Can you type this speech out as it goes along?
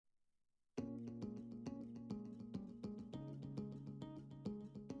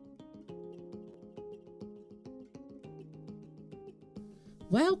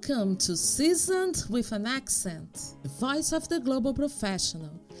Welcome to Seasoned with an Accent, the voice of the global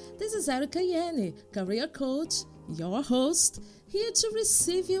professional. This is Erica Yeni, career coach, your host, here to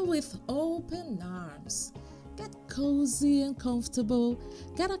receive you with open arms. Get cozy and comfortable,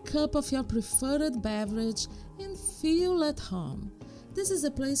 get a cup of your preferred beverage, and feel at home. This is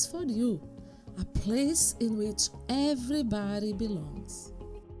a place for you, a place in which everybody belongs.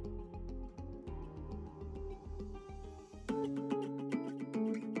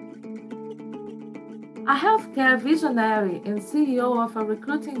 A healthcare visionary and CEO of a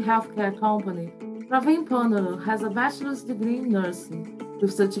recruiting healthcare company, Praveen Ponuru has a bachelor's degree in nursing,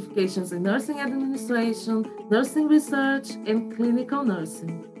 with certifications in nursing administration, nursing research, and clinical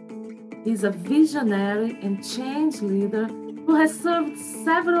nursing. He's a visionary and change leader who has served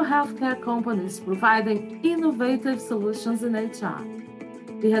several healthcare companies providing innovative solutions in HR.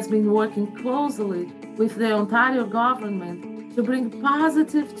 He has been working closely with the Ontario government to bring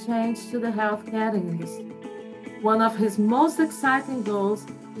positive change to the healthcare industry. One of his most exciting goals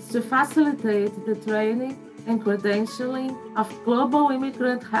is to facilitate the training and credentialing of global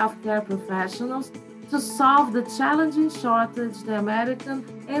immigrant healthcare professionals to solve the challenging shortage the American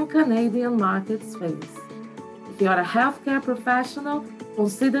and Canadian markets face. If you are a healthcare professional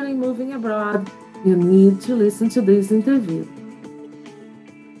considering moving abroad, you need to listen to this interview.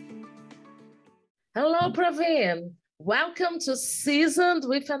 Hello, Praveen. Welcome to Seasoned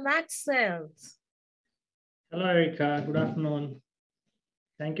with an Accent. Hello, Erica. Good afternoon.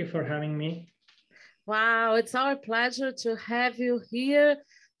 Thank you for having me. Wow, it's our pleasure to have you here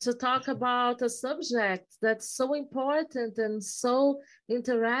to talk about a subject that's so important and so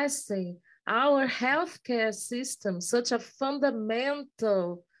interesting. Our healthcare system, such a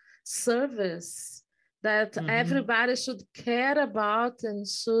fundamental service that everybody should care about and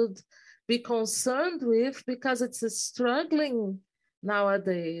should be concerned with because it's struggling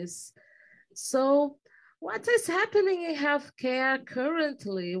nowadays. So what is happening in healthcare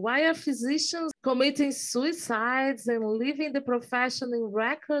currently? Why are physicians committing suicides and leaving the profession in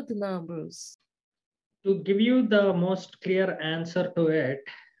record numbers? To give you the most clear answer to it,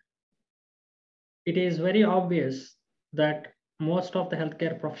 it is very obvious that most of the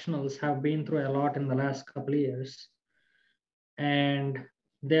healthcare professionals have been through a lot in the last couple of years. And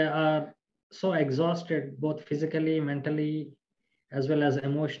they are so exhausted, both physically, mentally, as well as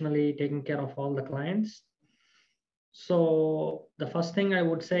emotionally, taking care of all the clients. So the first thing I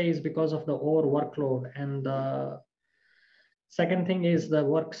would say is because of the over workload, and the second thing is the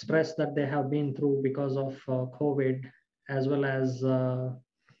work stress that they have been through because of COVID, as well as the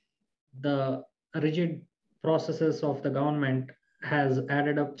rigid processes of the government has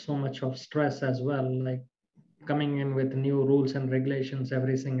added up so much of stress as well, like coming in with new rules and regulations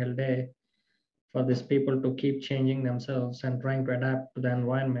every single day for these people to keep changing themselves and trying to adapt to the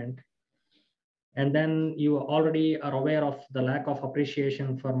environment. And then you already are aware of the lack of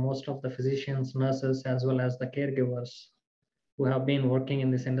appreciation for most of the physicians, nurses, as well as the caregivers who have been working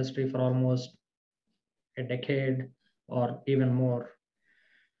in this industry for almost a decade or even more.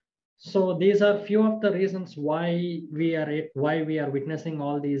 So these are few of the reasons why we are witnessing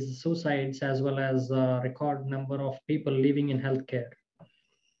all these suicides, as well as a record number of people living in healthcare.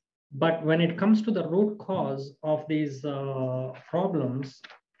 But when it comes to the root cause of these problems,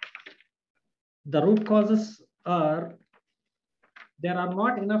 the root causes are there are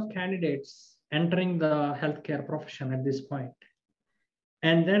not enough candidates entering the healthcare profession at this point.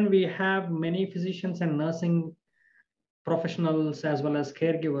 And then we have many physicians and nursing professionals as well as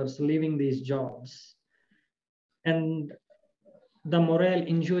caregivers leaving these jobs. And the morale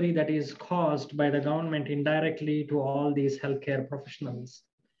injury that is caused by the government indirectly to all these healthcare professionals.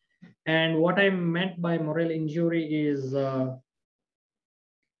 And what I meant by morale injury is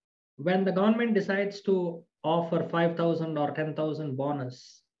when the government decides to offer 5,000 or 10,000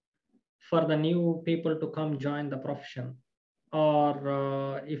 bonus for the new people to come join the profession,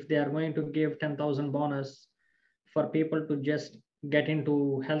 or if they are going to give 10,000 bonus for people to just get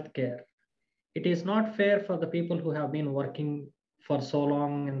into healthcare, it is not fair for the people who have been working for so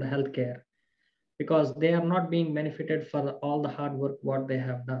long in the healthcare, because they are not being benefited for all the hard work what they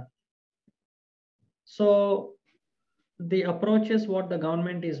have done. So the approaches what the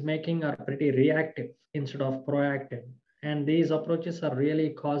government is making are pretty reactive instead of proactive. And these approaches are really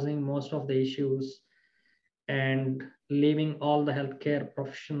causing most of the issues and leaving all the healthcare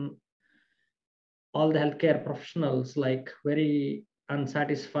professionals like very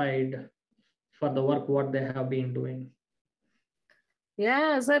unsatisfied for the work what they have been doing.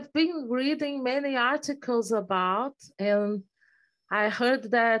 Yes, I've been reading many articles about, and I heard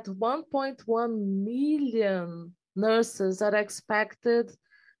that 1.1 million nurses are expected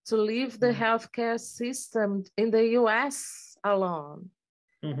to leave the healthcare system in the US alone.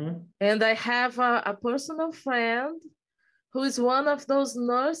 And I have a personal friend who is one of those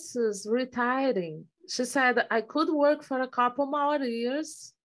nurses retiring. She said, I could work for a couple more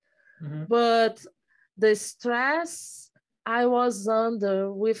years, but the stress I was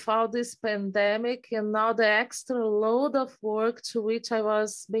under with all this pandemic and now the extra load of work to which I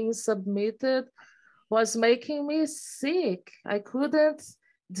was being submitted was making me sick. I couldn't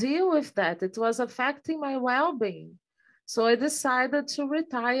deal with that. It was affecting my well-being. So I decided to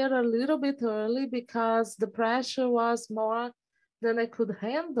retire a little bit early because the pressure was more than I could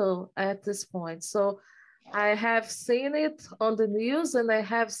handle at this point. So I have seen it on the news and I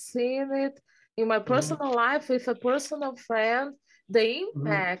have seen it in my personal life with a personal friend, the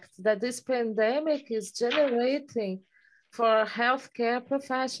impact that this pandemic is generating for healthcare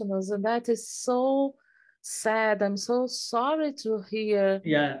professionals. And that is so sad. I'm so sorry to hear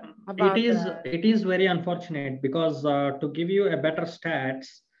about that. It is very unfortunate because to give you a better stats,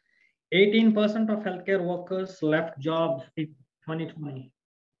 18% of healthcare workers left jobs in 2020.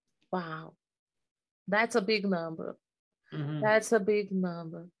 Wow. That's a big number. That's a big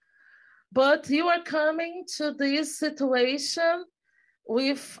number. But you are coming to this situation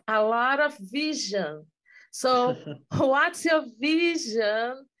with a lot of vision. So what's your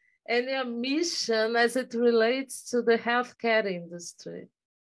vision and your mission as it relates to the healthcare industry?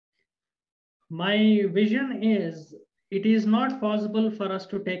 My vision is it is not possible for us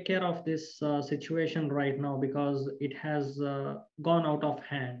to take care of this situation right now because it has gone out of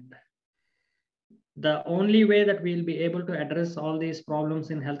hand. The only way that we'll be able to address all these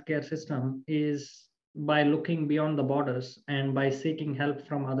problems in healthcare system is by looking beyond the borders and by seeking help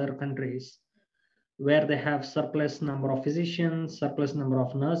from other countries where they have surplus number of physicians, surplus number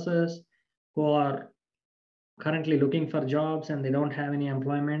of nurses who are currently looking for jobs and they don't have any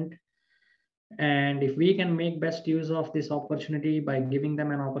employment. And if we can make best use of this opportunity by giving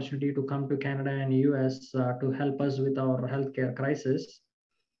them an opportunity to come to Canada and US to help us with our healthcare crisis,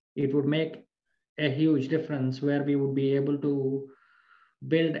 it would make a huge difference where we would be able to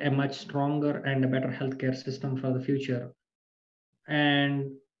build a much stronger and a better healthcare system for the future.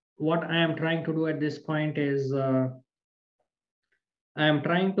 And what I am trying to do at this point is I am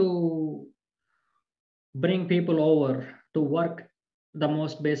trying to bring people over to work the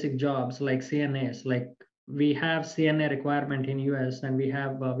most basic jobs like CNAs. Like we have CNA requirement in US and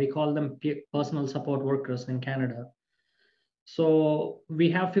we call them personal support workers in Canada. So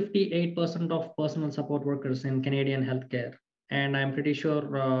we have 58% of personal support workers in Canadian healthcare. And I'm pretty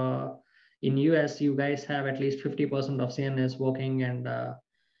sure in US, you guys have at least 50% of CNAs working and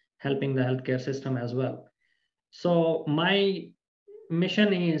helping the healthcare system as well. So my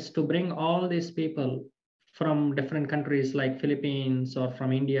mission is to bring all these people from different countries like Philippines or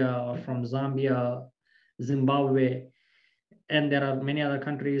from India or from Zambia, Zimbabwe, and there are many other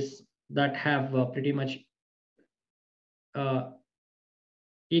countries that have pretty much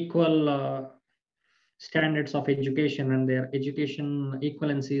equal standards of education, and their education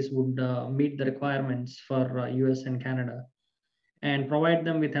equivalencies would meet the requirements for US and Canada, and provide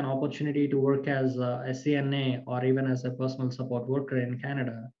them with an opportunity to work as a CNA or even as a personal support worker in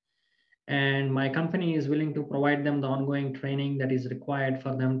Canada. And my company is willing to provide them the ongoing training that is required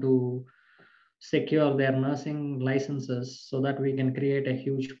for them to secure their nursing licenses so that we can create a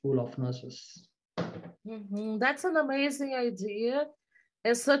huge pool of nurses. That's an amazing idea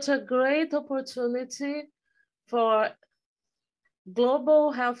and such a great opportunity for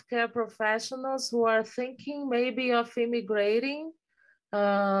global healthcare professionals who are thinking maybe of immigrating.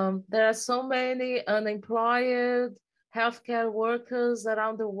 There are so many unemployed healthcare workers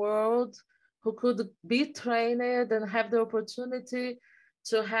around the world who could be trained and have the opportunity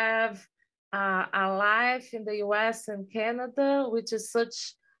to have a life in the US and Canada, which is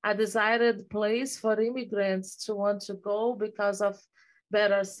such a desired place for immigrants to want to go because of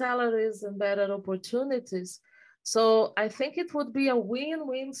better salaries and better opportunities. So I think it would be a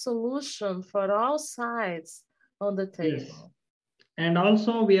win-win solution for all sides on the table. Yes. And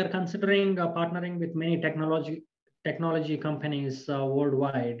also we are considering partnering with many technology companies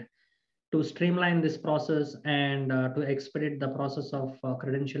worldwide to streamline this process and to expedite the process of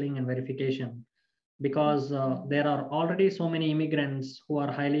credentialing and verification, because there are already so many immigrants who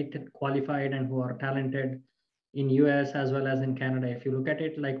are highly qualified and who are talented in US as well as in Canada. If you look at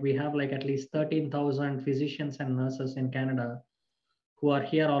it, like we have like at least 13,000 physicians and nurses in Canada who are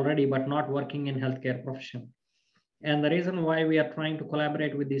here already but not working in healthcare profession. And the reason why we are trying to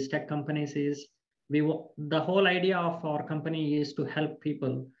collaborate with these tech companies is the whole idea of our company is to help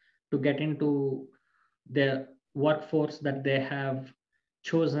people to get into workforce that they have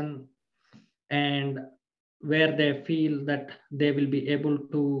chosen, and where they feel that they will be able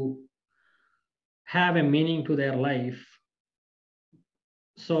to have a meaning to their life.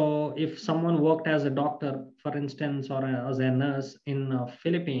 So if someone worked as a doctor, for instance, or as a nurse in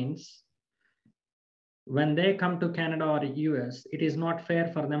Philippines, when they come to Canada or US, it is not fair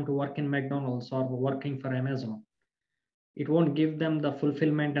for them to work in McDonald's or working for Amazon. It won't give them the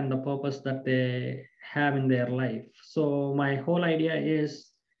fulfillment and the purpose that they have in their life. So my whole idea is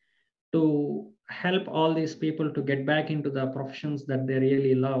to help all these people to get back into the professions that they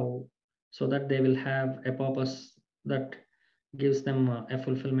really love, so that they will have a purpose that gives them a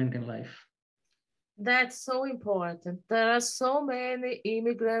fulfillment in life. That's so important. There are so many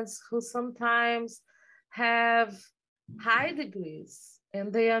immigrants who sometimes have high degrees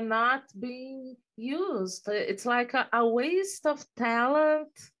and they are not being used. It's like a waste of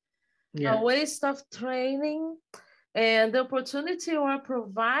talent, a waste of training. And the opportunity we're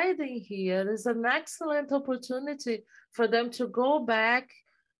providing here is an excellent opportunity for them to go back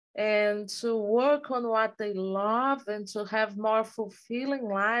and to work on what they love and to have more fulfilling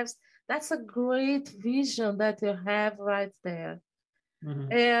lives. That's a great vision that you have right there.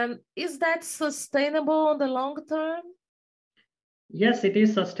 Mm-hmm. And is that sustainable in the long term? Yes, it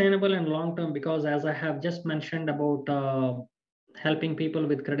is sustainable in long term, because as I have just mentioned about helping people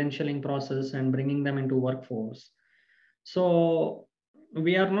with credentialing process and bringing them into workforce. So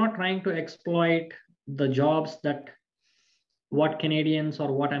we are not trying to exploit the jobs that what Canadians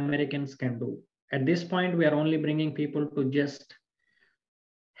or what Americans can do. At this point, we are only bringing people to just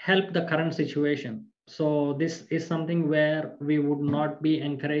help the current situation. So this is something where we would not be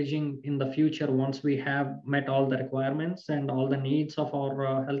encouraging in the future once we have met all the requirements and all the needs of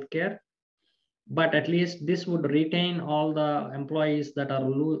our healthcare. But at least this would retain all the employees that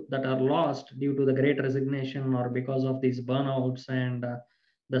are lost due to the great resignation or because of these burnouts and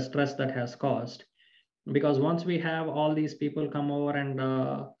the stress that has caused. Because once we have all these people come over and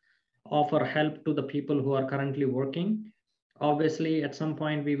offer help to the people who are currently working, obviously at some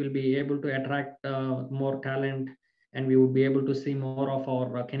point we will be able to attract more talent, and we would be able to see more of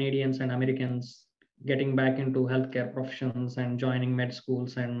our Canadians and Americans getting back into healthcare professions and joining med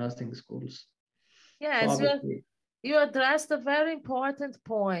schools and nursing schools. Yes, So you addressed a very important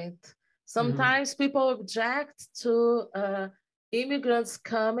point. Sometimes people object to immigrants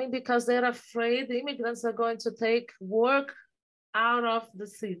coming because they're afraid the immigrants are going to take work out of the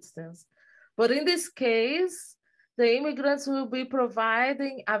citizens. But in this case, the immigrants will be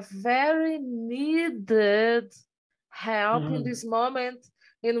providing a very needed help in this moment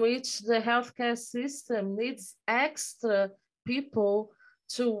in which the healthcare system needs extra people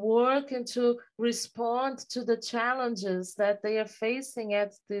to work and to respond to the challenges that they are facing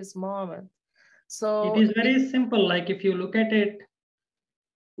at this moment. So it is very simple. Like if you look at it,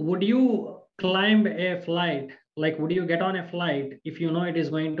 would you climb a flight? Like, would you get on a flight if you know it is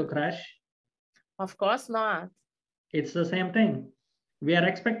going to crash? Of course not. It's the same thing. We are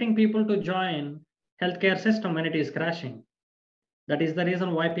expecting people to join healthcare system when it is crashing. That is the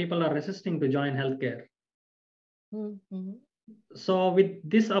reason why people are resisting to join healthcare. So with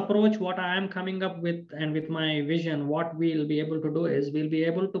this approach, what I am coming up with and with my vision, what we'll be able to do is we'll be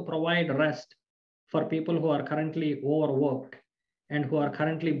able to provide rest for people who are currently overworked and who are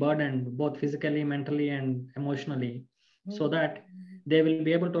currently burdened both physically, mentally, and emotionally, so that they will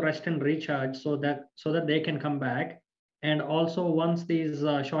be able to rest and recharge, so that they can come back. And also once these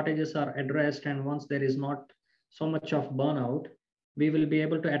shortages are addressed and once there is not so much of burnout, we will be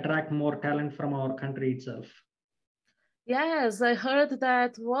able to attract more talent from our country itself. Yes, I heard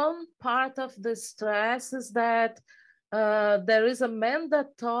that one part of the stress is that there is a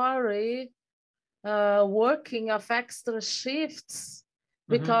mandatory working of extra shifts,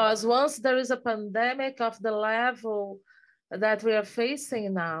 because once there is a pandemic of the level that we are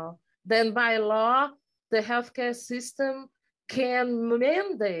facing now, then by law, the healthcare system can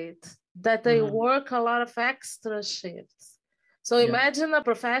mandate that they work a lot of extra shifts. So imagine a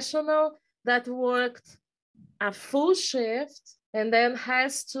professional that worked a full shift and then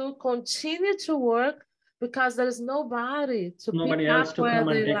has to continue to work because there's nobody to Nobody pick else up to where come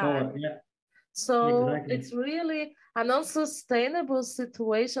and they take are. over. Yeah. So Exactly. it's really an unsustainable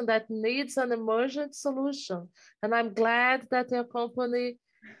situation that needs an emergent solution. And I'm glad that your company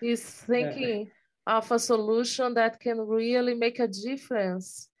is thinking of a solution that can really make a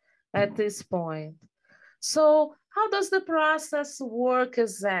difference at this point. So how does the process work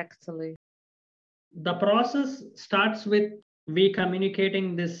exactly? The process starts with we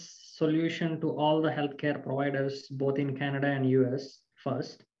communicating this solution to all the healthcare providers, both in Canada and US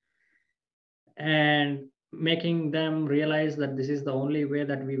first. And making them realize that this is the only way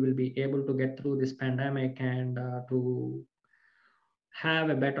that we will be able to get through this pandemic and to have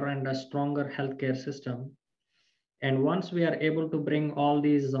a better and a stronger healthcare system. And once we are able to bring all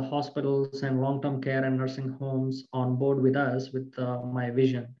these hospitals and long-term care and nursing homes on board with us, with my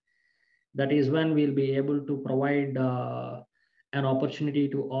vision, that is when we'll be able to provide an opportunity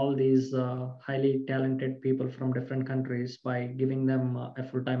to all these highly talented people from different countries by giving them a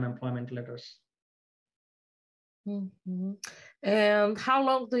full-time employment letters. Mm-hmm. And how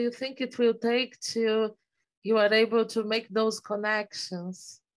long do you think it will take till you are able to make those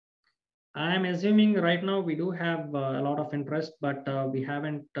connections? I'm assuming right now we do have a lot of interest, but we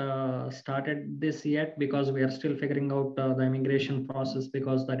haven't started this yet because we are still figuring out the immigration process,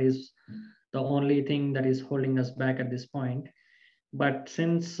 because that is the only thing that is holding us back at this point. But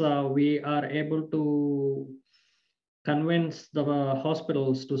since we are able to convince the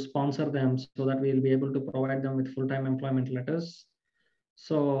hospitals to sponsor them so that we'll be able to provide them with full-time employment letters.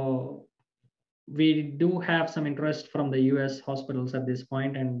 So we do have some interest from the US hospitals at this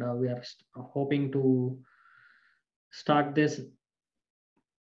point, and we are hoping to start this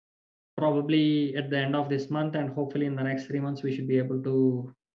probably at the end of this month, and hopefully in the next 3 months we should be able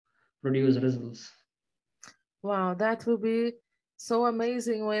to produce results. Wow, that will be so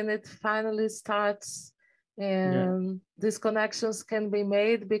amazing when it finally starts and these connections can be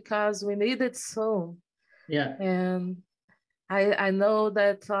made, because we need it soon. Yeah. And I know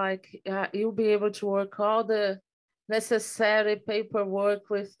that you'll be able to work all the necessary paperwork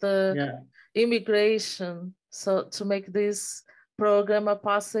with the immigration, so to make this program a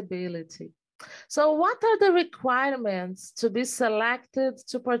possibility. So what are the requirements to be selected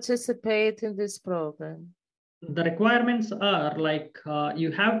to participate in this program? The requirements are like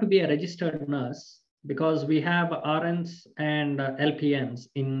you have to be a registered nurse, because we have RNs and LPNs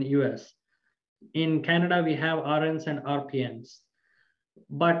in US. In Canada, we have RNs and RPNs.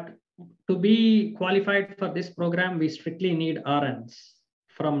 But to be qualified for this program, we strictly need RNs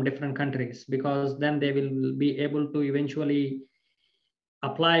from different countries, because then they will be able to eventually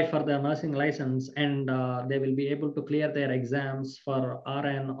apply for their nursing license, and they will be able to clear their exams for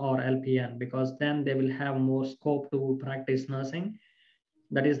RN or LPN, because then they will have more scope to practice nursing.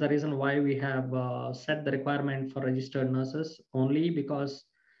 That is the reason why we have set the requirement for registered nurses only, because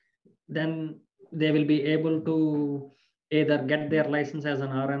then they will be able to either get their license as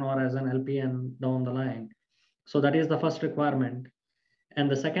an RN or as an LPN down the line. So that is the first requirement. And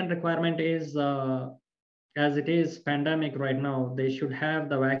the second requirement is, as it is pandemic right now, they should have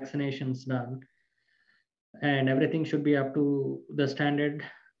the vaccinations done, and everything should be up to the standard.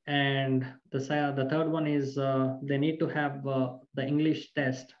 And the third one is they need to have the English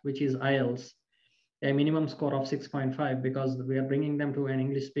test, which is IELTS, a minimum score of 6.5, because we are bringing them to an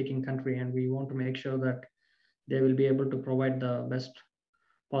English speaking country, and we want to make sure that they will be able to provide the best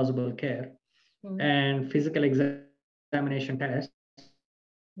possible care. And physical examination test,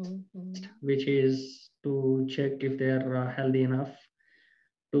 which is to check if they're healthy enough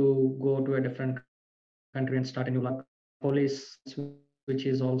to go to a different country and start a new life. Police, which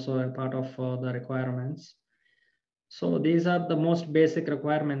is also a part of the requirements. So these are the most basic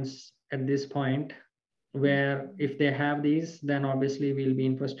requirements at this point, where if they have these, then obviously we'll be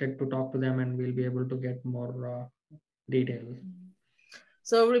interested to talk to them and we'll be able to get more detail.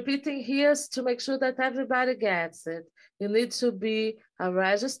 So repeating here is to make sure that everybody gets it. You need to be a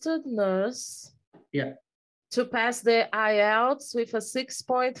registered nurse. Yeah. To pass the IELTS with a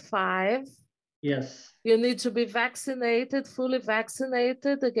 6.5. Yes. You need to be vaccinated, fully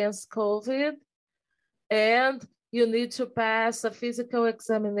vaccinated against COVID. And you need to pass a physical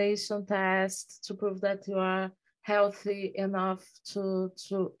examination test to prove that you are healthy enough to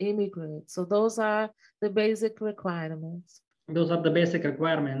immigrate. So those are the basic requirements. Those are the basic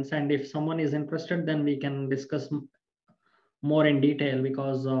requirements. And if someone is interested, then we can discuss more in detail,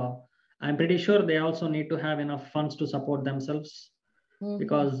 because I'm pretty sure they also need to have enough funds to support themselves.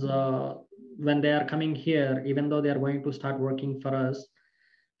 Because when they are coming here, even though they are going to start working for us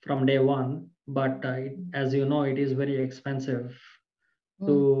from day one, but as you know, it is very expensive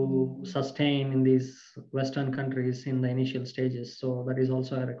to sustain in these Western countries in the initial stages. So that is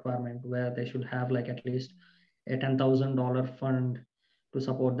also a requirement, where they should have like at least a $10,000 fund to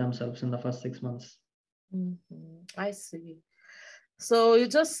support themselves in the first 6 months. I see. So you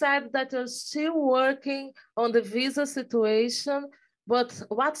just said that you're still working on the visa situation, but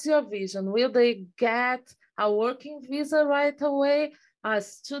what's your vision? Will they get a working visa right away, a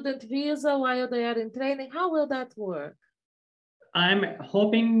student visa while they are in training? How will that work? I'm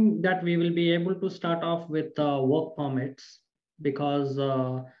hoping that we will be able to start off with work permits, because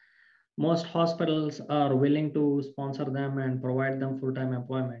most hospitals are willing to sponsor them and provide them full-time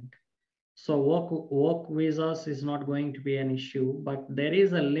employment. So work visas is not going to be an issue, but there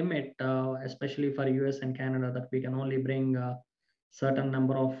is a limit, especially for US and Canada, that we can only bring a certain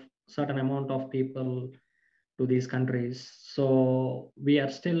amount of people to these countries. So we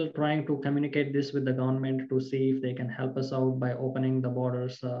are still trying to communicate this with the government to see if they can help us out by opening the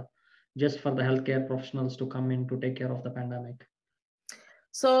borders just for the healthcare professionals to come in to take care of the pandemic.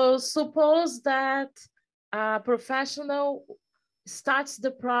 So suppose that a professional starts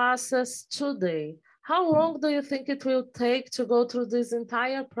the process today. How long do you think it will take to go through this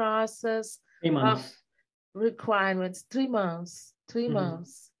entire process 3 months. of requirements? 3 months. 3 Mhm.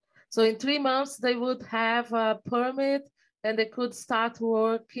 months. So in 3 months, they would have a permit and they could start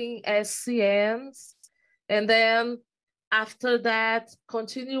working as CNs. And then after that,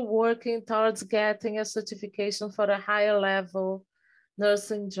 continue working towards getting a certification for a higher level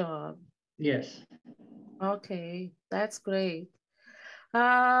nursing job. Yes. Okay, that's great.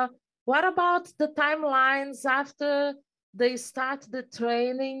 What about the timelines after they start the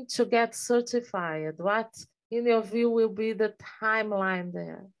training to get certified? What, in your view, will be the timeline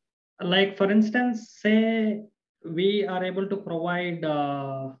there? Like, for instance, say we are able to provide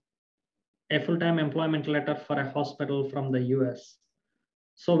a full-time employment letter for a hospital from the US.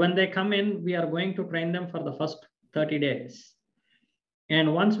 So when they come in, we are going to train them for the first 30 days.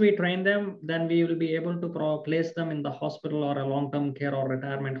 And once we train them, then we will be able to place them in the hospital or a long-term care or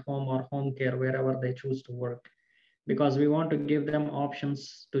retirement home or home care, wherever they choose to work, because we want to give them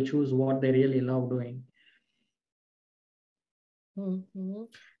options to choose what they really love doing. Mm-hmm.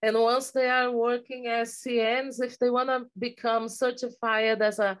 And once they are working as CNs, if they want to become certified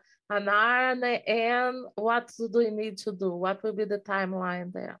as an RN, what do they need to do? What will be the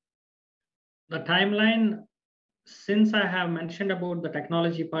timeline there? The timeline, since I have mentioned about the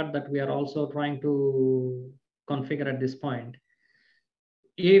technology part that we are also trying to configure at this point,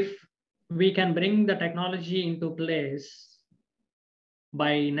 if we can bring the technology into place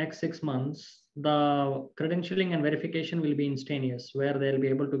by next 6 months, the credentialing and verification will be instantaneous, where they'll be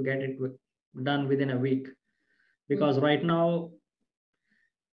able to get it done within a week. Because right now,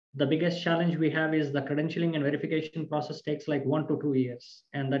 the biggest challenge we have is the credentialing and verification process takes like 1 to 2 years.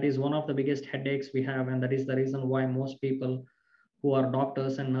 And that is one of the biggest headaches we have. And that is the reason why most people who are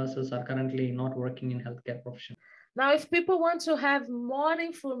doctors and nurses are currently not working in healthcare profession. Now, if people want to have more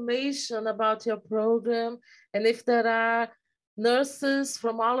information about your program, and if there are nurses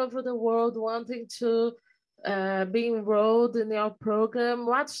from all over the world wanting to be enrolled in your program,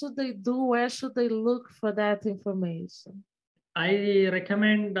 what should they do? Where should they look for that information? I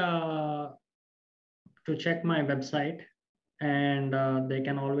recommend to check my website, and they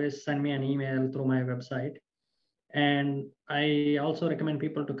can always send me an email through my website. And I also recommend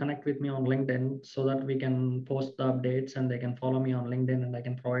people to connect with me on LinkedIn so that we can post the updates and they can follow me on LinkedIn and I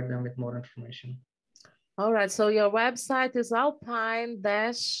can provide them with more information. All right. So your website is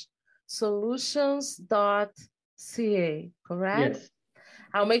alpine-solutions.ca, correct? Yes.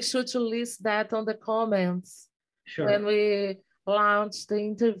 I'll make sure to list that on the comments when we launch the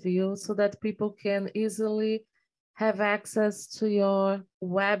interview so that people can easily have access to your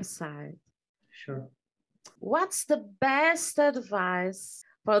website. Sure. What's the best advice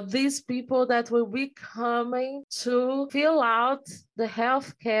for these people that will be coming to fill out the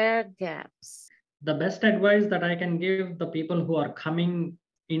healthcare gaps? The best advice that I can give the people who are coming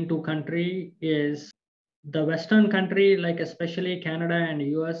into country is the Western country, like especially Canada and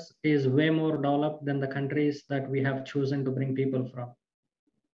US, is way more developed than the countries that we have chosen to bring people from.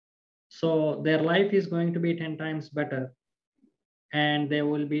 So their life is going to be 10 times better, and they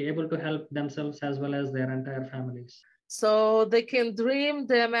will be able to help themselves as well as their entire families. So they can dream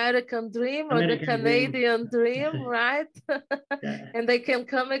the American dream or the Canadian dream, right? Yeah. And they can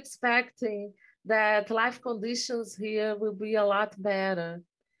come expecting that life conditions here will be a lot better.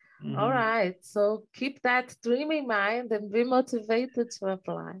 Mm-hmm. All right, so keep that dream in mind and be motivated to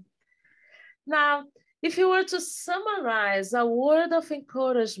apply. Now, if you were to summarize a word of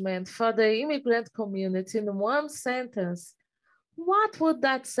encouragement for the immigrant community in one sentence, what would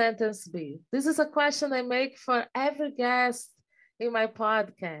that sentence be? This is a question I make for every guest in my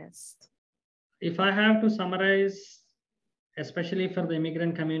podcast. If I have to summarize, especially for the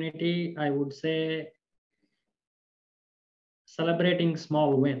immigrant community, I would say celebrating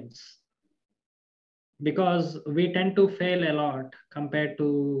small wins. Because we tend to fail a lot compared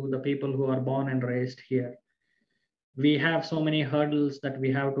to the people who are born and raised here. We have so many hurdles that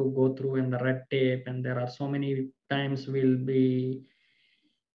we have to go through in the red tape, and there are so many times we'll be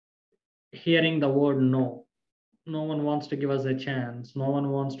hearing the word no. no one wants to give us a chance. No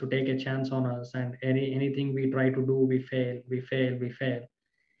one wants to take a chance on us. And anything we try to do, we fail.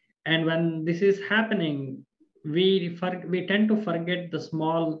 And when this is happening, we tend to forget the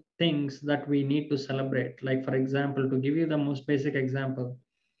small things that we need to celebrate. Like, for example, to give you the most basic example,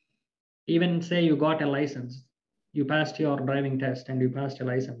 even say you got a license, you passed your driving test and you passed a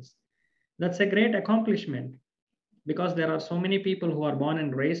license. That's a great accomplishment, because there are so many people who are born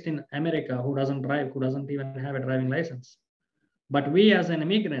and raised in America who doesn't drive, who doesn't even have a driving license. But we as an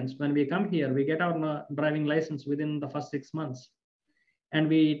immigrants, when we come here, we get our driving license within the first 6 months, and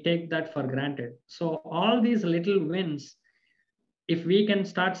we take that for granted. So all these little wins, if we can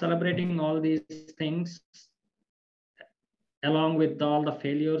start celebrating all these things along with all the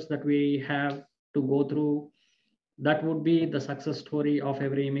failures that we have to go through, that would be the success story of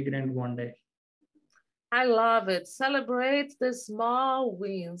every immigrant one day. I love it. Celebrate the small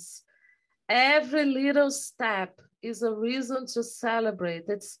wins. Every little step is a reason to celebrate.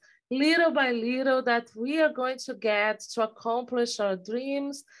 It's little by little that we are going to get to accomplish our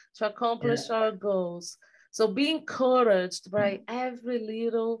dreams, to accomplish our goals. So be encouraged by every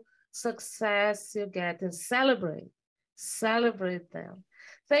little success you get and celebrate them.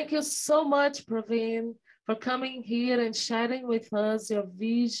 Thank you so much, Praveen, for coming here and sharing with us your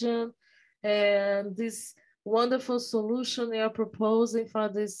vision and this wonderful solution you're proposing for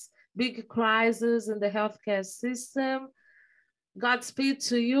this big crisis in the healthcare system. Godspeed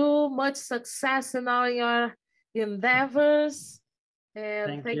to you. Much success in all your endeavors.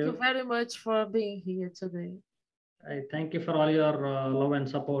 And thank you very much for being here today. I thank you for all your love and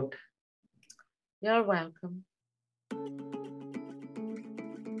support. You're welcome.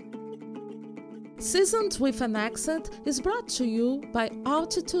 Seasoned with an Accent is brought to you by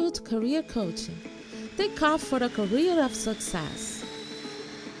Altitude Career Coaching. Take off for a career of success.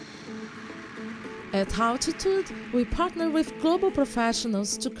 At Altitude, we partner with global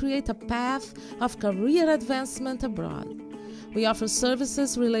professionals to create a path of career advancement abroad. We offer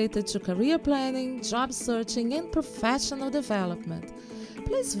services related to career planning, job searching, and professional development.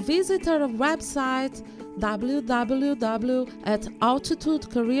 Please visit our website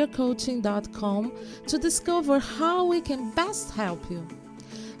www.altitudecareercoaching.com to discover how we can best help you.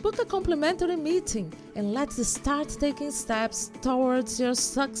 Book a complimentary meeting and let's start taking steps towards your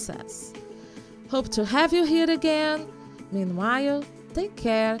success. Hope to have you here again. Meanwhile, take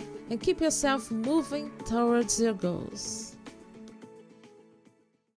care and keep yourself moving towards your goals.